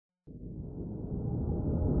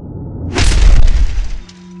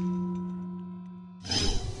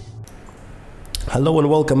Hello and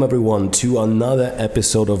welcome everyone to another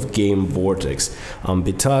episode of Game Vortex. I'm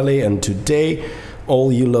Vitali, and today,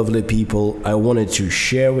 all you lovely people, I wanted to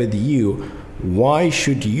share with you why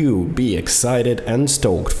should you be excited and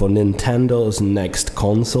stoked for Nintendo's next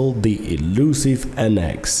console, the elusive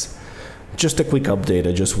NX. Just a quick update,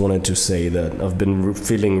 I just wanted to say that I've been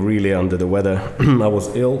feeling really under the weather. I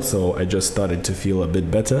was ill, so I just started to feel a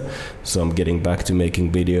bit better, so I'm getting back to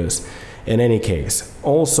making videos. In any case,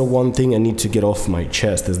 also one thing I need to get off my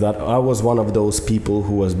chest is that I was one of those people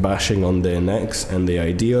who was bashing on the NX and the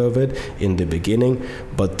idea of it in the beginning,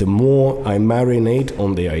 but the more I marinate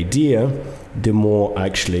on the idea, the more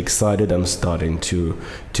actually excited I'm starting to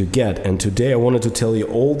get. And today I wanted to tell you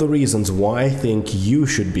all the reasons why I think you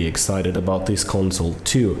should be excited about this console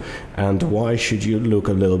too, and why should you look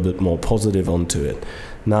a little bit more positive onto it.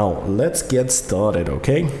 Now, let's get started,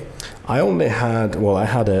 okay? I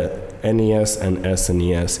had a NES and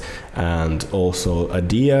SNES, and also a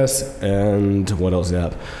DS, and what else I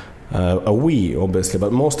had? A Wii, obviously,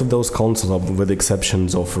 but most of those consoles, with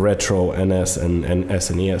exceptions of Retro, NS, and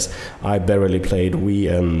SNES, I barely played Wii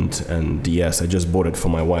and DS. I just bought it for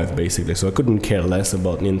my wife, basically, so I couldn't care less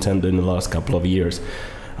about Nintendo in the last couple of years,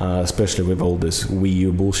 especially with all this Wii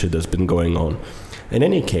U bullshit that's been going on. In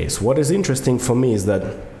any case, what is interesting for me is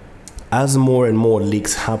that as more and more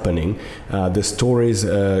leaks happening, the stories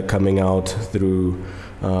coming out through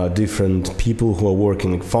different people who are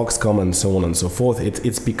working at Foxconn and so on and so forth,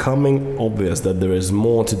 it's becoming obvious that there is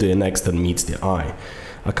more to the NX than meets the eye.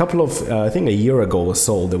 A couple of, I think a year ago or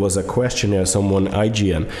so, there was a questionnaire, someone,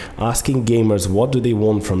 IGN, asking gamers what do they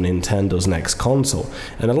want from Nintendo's next console.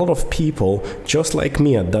 And a lot of people, just like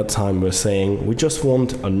me at that time, were saying, we just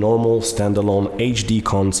want a normal standalone HD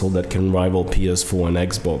console that can rival PS4 and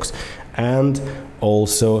Xbox. And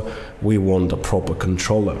also, we want a proper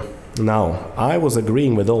controller. Now, I was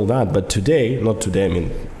agreeing with all that, but today, not today, I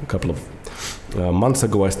mean a couple of months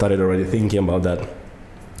ago, I started already thinking about that.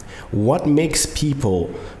 What makes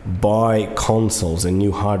people buy consoles and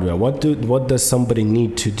new hardware? What does somebody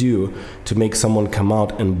need to do to make someone come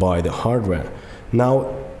out and buy the hardware?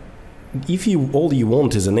 Now, if all you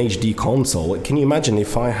want is an HD console, can you imagine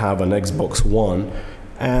if I have an Xbox One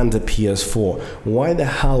and a PS4? Why the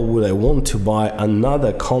hell would I want to buy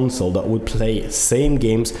another console that would play same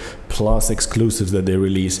games plus exclusives that they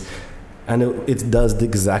release? And it does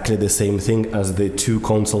exactly the same thing as the two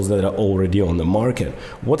consoles that are already on the market.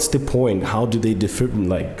 What's the point? How do they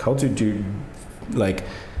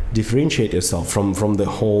differentiate yourself from the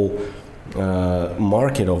whole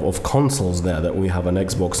market of consoles there that we have an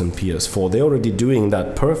Xbox and PS4? They're already doing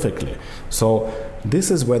that perfectly. So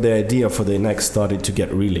this is where the idea for the NX started to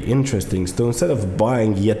get really interesting. So instead of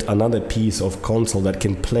buying yet another piece of console that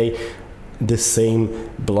can play the same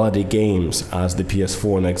bloody games as the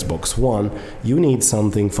PS4 and Xbox One, you need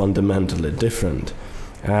something fundamentally different.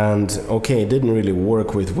 And okay, it didn't really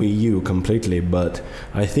work with Wii U completely, but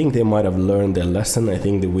I think they might have learned their lesson. I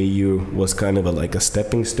think the Wii U was kind of like a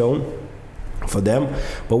stepping stone for them.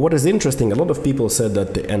 But what is interesting, a lot of people said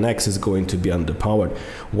that the NX is going to be underpowered.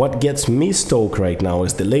 What gets me stoked right now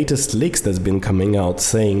is the latest leaks that's been coming out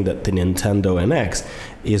saying that the Nintendo NX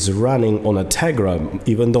is running on a Tegra,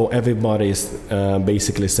 even though everybody's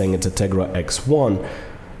basically saying it's a Tegra X1.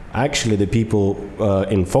 Actually, the people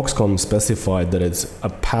in Foxconn specified that it's a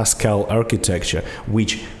Pascal architecture,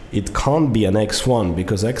 which it can't be an X1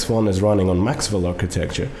 because X1 is running on Maxwell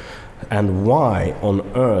architecture. And why on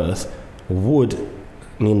earth would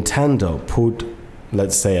Nintendo put,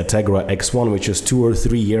 let's say, a Tegra X1, which is 2 or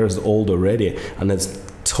 3 years old already, and it's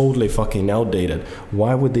totally fucking outdated?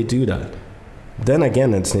 Why would they do that? Then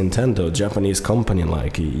again, it's Nintendo, Japanese company,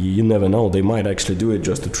 like, you never know, they might actually do it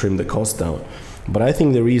just to trim the cost down. But I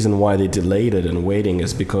think the reason why they delayed it and waiting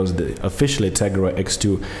is because officially Tegra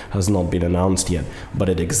X2 has not been announced yet, but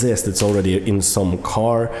it exists. It's already in some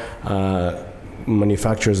car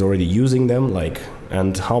manufacturers already using them,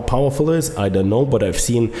 and how powerful it is, I don't know, but I've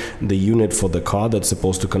seen the unit for the car that's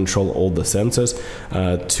supposed to control all the sensors.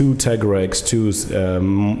 2 Tegra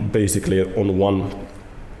X2s basically on one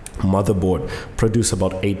motherboard produce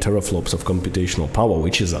about 8 teraflops of computational power,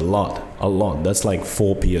 which is a lot. That's like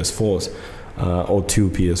 4 PS4s or 2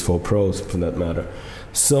 PS4 Pros for that matter.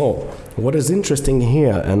 So what is interesting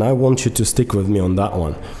here, and I want you to stick with me on that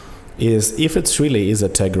one, is if it really is a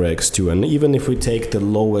Tegra X2, and even if we take the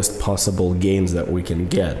lowest possible gains that we can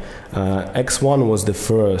get, X1 was the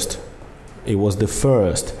first,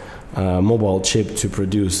 mobile chip to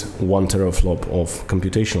produce 1 teraflop of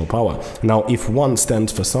computational power. Now, if 1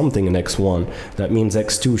 stands for something in X1, that means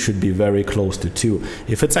X2 should be very close to 2.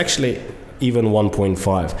 If it's actually even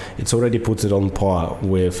 1.5. It's already puts it on par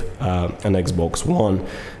with an Xbox One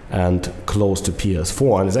and close to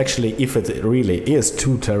PS4. And it's actually, if it really is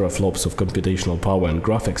 2 teraflops of computational power and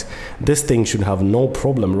graphics, this thing should have no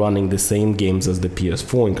problem running the same games as the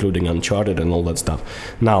PS4, including Uncharted and all that stuff.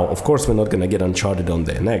 Now, of course, we're not going to get Uncharted on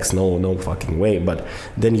the NX, no fucking way, but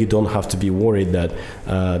then you don't have to be worried that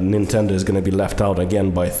Nintendo is going to be left out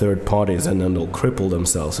again by third parties and then they'll cripple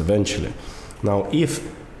themselves eventually. Now, if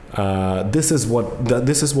this is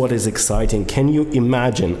what is exciting, can you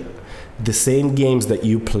imagine the same games that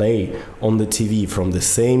you play on the TV from the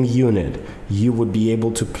same unit, you would be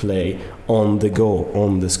able to play on the go,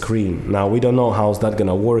 on the screen. Now, we don't know how's that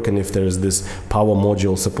gonna work and if there's this power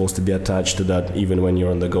module supposed to be attached to that even when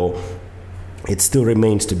you're on the go. It still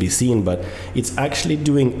remains to be seen, but it's actually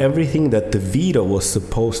doing everything that the Vita was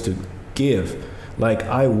supposed to give. Like,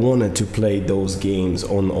 I wanted to play those games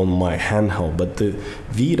on my handheld, but the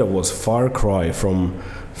Vita was far cry from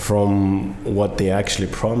what they actually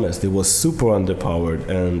promised. It was super underpowered,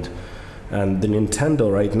 and the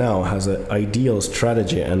Nintendo right now has an ideal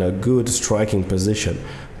strategy and a good striking position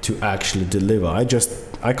to actually deliver.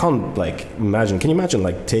 I can't imagine. Can you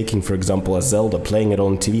imagine taking, for example, a Zelda, playing it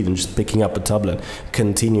on TV, and just picking up a tablet,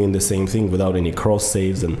 continuing the same thing without any cross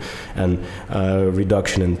saves and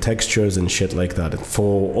reduction in textures and shit like that? And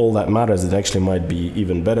for all that matters, it actually might be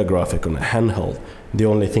even better graphic on a handheld. The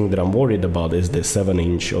only thing that I'm worried about is the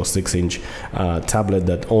 7-inch or 6-inch tablet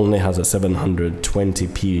that only has a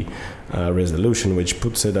 720p resolution, which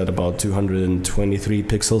puts it at about 223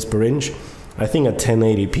 pixels per inch. I think a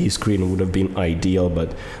 1080p screen would have been ideal,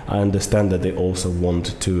 but I understand that they also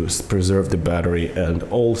want to preserve the battery and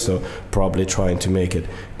also probably trying to make it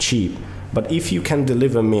cheap. But if you can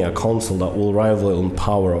deliver me a console that will rival in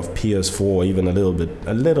power of PS4, even a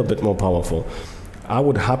little bit more powerful, I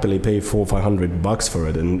would happily pay $400-500 for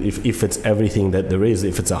it. And if it's everything that there is,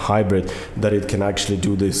 if it's a hybrid, that it can actually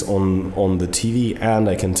do this on the TV and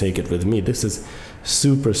I can take it with me, this is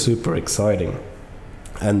super, super exciting.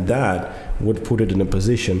 And that would put it in a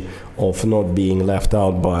position of not being left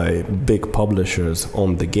out by big publishers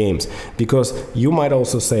on the games. Because you might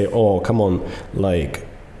also say, oh, come on,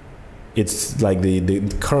 it's like the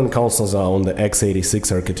current consoles are on the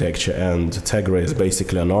x86 architecture and Tegra is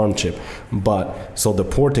basically an ARM chip, but so the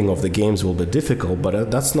porting of the games will be difficult.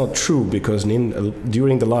 But that's not true, because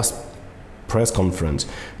during the last press conference,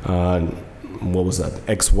 what was that?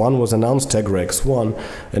 X1 was announced, Tegra X1.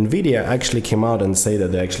 NVIDIA actually came out and say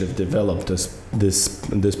that they actually developed this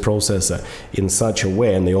processor in such a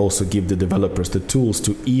way, and they also give the developers the tools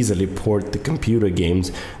to easily port the computer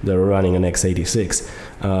games that are running an x86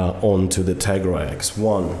 onto the Tegra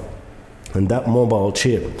X1. And that mobile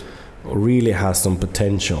chip really has some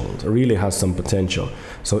potential.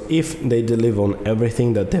 So if they deliver on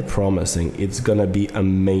everything that they're promising, it's gonna be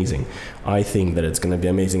amazing. I think that it's gonna be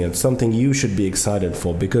amazing. It's something you should be excited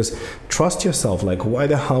for, because trust yourself, why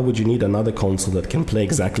the hell would you need another console that can play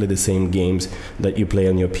exactly the same games that you play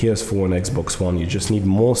on your PS4 and Xbox One? You just need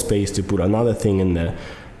more space to put another thing in there.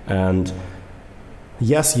 And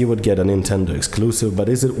yes, you would get a Nintendo exclusive, but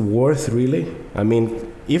is it worth really? I mean,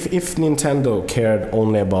 if Nintendo cared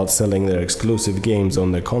only about selling their exclusive games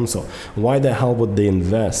on their console, why the hell would they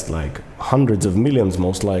invest hundreds of millions,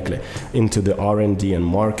 most likely, into the R&D and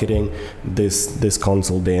marketing this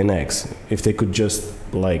console, the NX? If they could just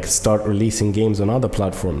start releasing games on other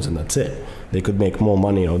platforms and that's it. They could make more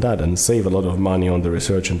money on that and save a lot of money on the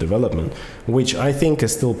research and development, which I think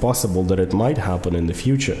is still possible that it might happen in the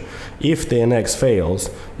future. If the NX fails,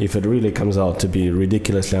 if it really comes out to be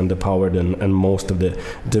ridiculously underpowered and most of the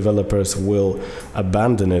developers will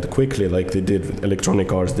abandon it quickly, like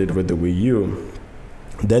Electronic Arts did with the Wii U,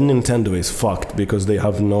 then Nintendo is fucked, because they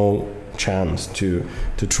have no chance to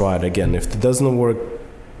try it again. If it doesn't work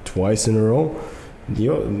twice in a row,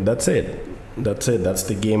 that's it. That's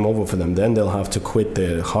the game over for them. Then they'll have to quit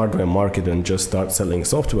the hardware market and just start selling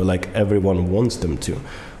software like everyone wants them to.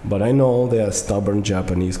 But I know they are stubborn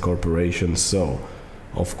Japanese corporations, so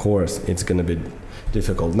of course it's going to be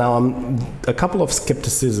difficult. Now, a couple of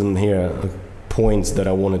skepticism here, points that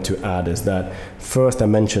I wanted to add is that, first, I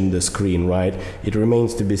mentioned the screen, right? It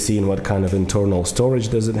remains to be seen what kind of internal storage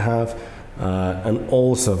does it have, and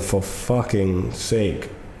also, for fucking sake,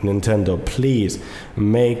 Nintendo, please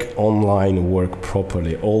make online work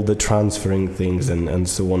properly, all the transferring things and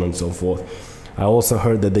so on and so forth. I also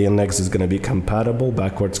heard that the NX is going to be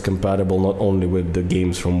backwards compatible, not only with the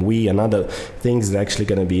games from Wii and other things. It's actually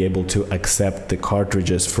going to be able to accept the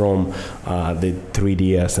cartridges from the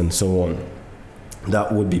 3DS and so on.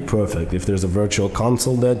 That would be perfect. If there's a virtual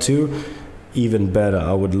console there too, even better,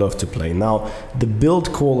 I would love to play. Now, the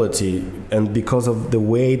build quality, and because of the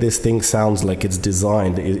way this thing sounds like it's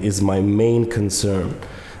designed, is my main concern.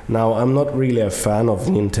 Now, I'm not really a fan of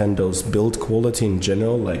Nintendo's build quality in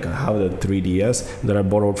general. Like, I have the 3DS that I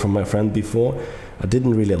borrowed from my friend before. I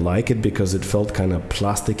didn't really like it because it felt kind of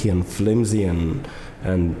plasticky and flimsy, and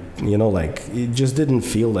you know, like, it just didn't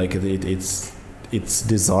feel like it's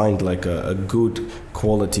designed like a good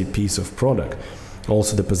quality piece of product.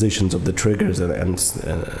 Also, the positions of the triggers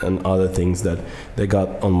and other things that they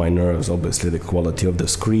got on my nerves. Obviously, the quality of the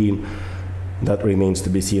screen, that remains to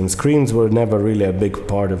be seen. Screens were never really a big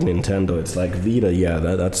part of Nintendo. It's like Vita, yeah,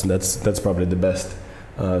 that's probably the best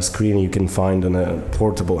screen you can find on a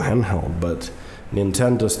portable handheld, but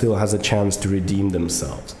Nintendo still has a chance to redeem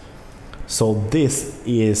themselves. So this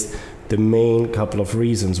is the main couple of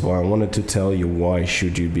reasons why I wanted to tell you why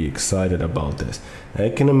should you be excited about this. I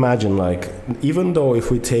can imagine, like, even though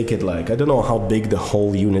if we take it, like, I don't know how big the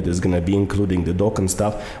whole unit is going to be, including the dock and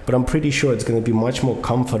stuff, but I'm pretty sure it's going to be much more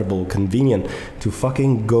comfortable, convenient to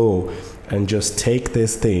fucking go and just take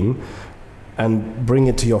this thing and bring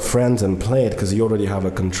it to your friends and play it, because you already have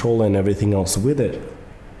a controller and everything else with it.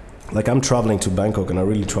 Like, I'm traveling to Bangkok and I'm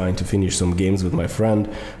really trying to finish some games with my friend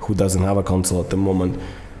who doesn't have a console at the moment.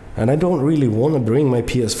 And I don't really want to bring my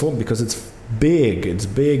PS4 because it's big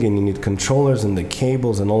and you need controllers and the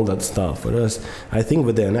cables and all that stuff. Whereas I think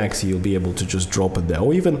with the NX you'll be able to just drop it there.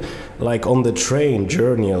 Or even like on the train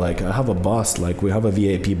journey, like I have a bus, like we have a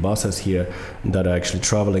VIP buses here that are actually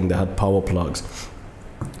traveling, that had power plugs.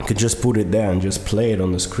 You could just put it there and just play it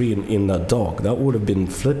on the screen in that dock. That would have been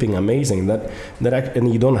flipping amazing.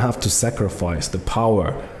 And you don't have to sacrifice the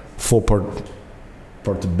power for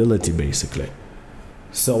portability, basically.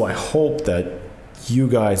 So I hope that you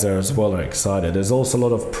guys are as well excited. There's also a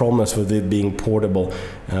lot of promise with it being portable,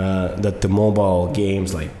 that the mobile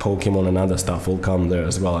games like Pokemon and other stuff will come there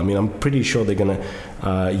as well. I mean, I'm pretty sure they're gonna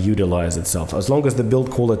utilize itself, as long as the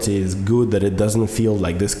build quality is good, that it doesn't feel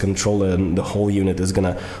like this controller and the whole unit is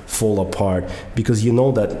gonna fall apart, because you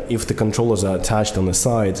know that if the controllers are attached on the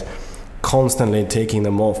sides, constantly taking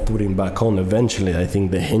them off, putting back on, eventually I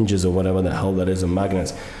think the hinges or whatever the hell that is, and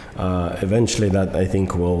magnets, eventually that I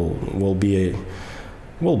think will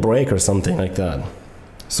break or something like that.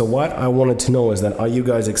 So what I wanted to know is that, are you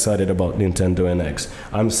guys excited about Nintendo NX?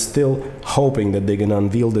 I'm still hoping that they're gonna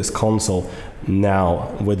unveil this console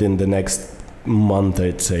now within the next month,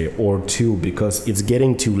 I'd say, or two, because it's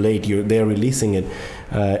getting too late. They're releasing it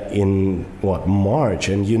in March,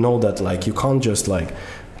 and you know that, like, you can't just like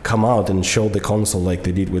come out and show the console like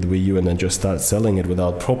they did with Wii U and then just start selling it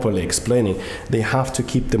without properly explaining. They have to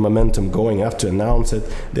keep the momentum going. They have to announce it.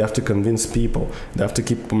 They have to convince people. They have to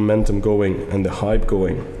keep momentum going and the hype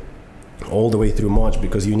going all the way through March,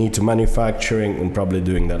 because you need to manufacturing, and probably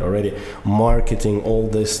doing that already, marketing, all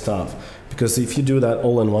this stuff. Because if you do that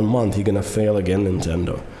all in 1 month, you're gonna fail again,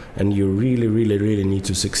 Nintendo. And you really need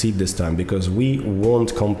to succeed this time, because we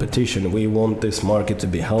want competition. We want this market to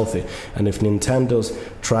be healthy. And if Nintendo's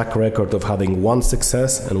track record of having one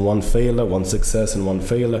success and one failure, one success and one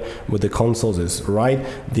failure with the consoles is right,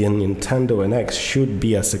 then Nintendo NX should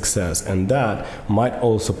be a success. And that might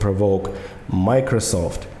also provoke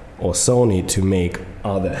Microsoft or Sony to make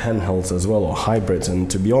other handhelds as well, or hybrids.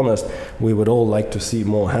 And to be honest, we would all like to see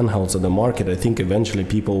more handhelds on the market. I think eventually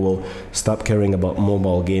people will stop caring about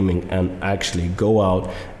mobile gaming and actually go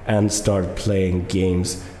out and start playing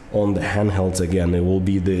games on the handhelds again. It will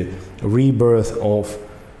be the rebirth of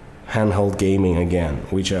handheld gaming again,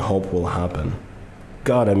 which I hope will happen.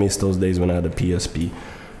 God, I miss those days when I had a PSP.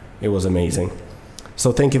 It was amazing.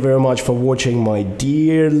 So thank you very much for watching, my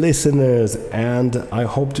dear listeners, and I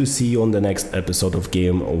hope to see you on the next episode of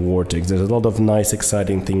Game Vortex. There's a lot of nice,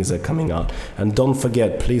 exciting things that are coming out. And don't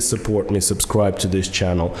forget, please support me, subscribe to this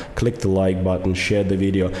channel, click the like button, share the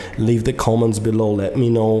video, leave the comments below, let me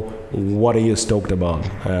know what are you stoked about,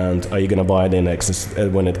 and are you gonna buy the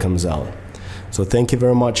NX when it comes out. So thank you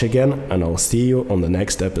very much again, and I'll see you on the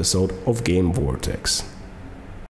next episode of Game Vortex.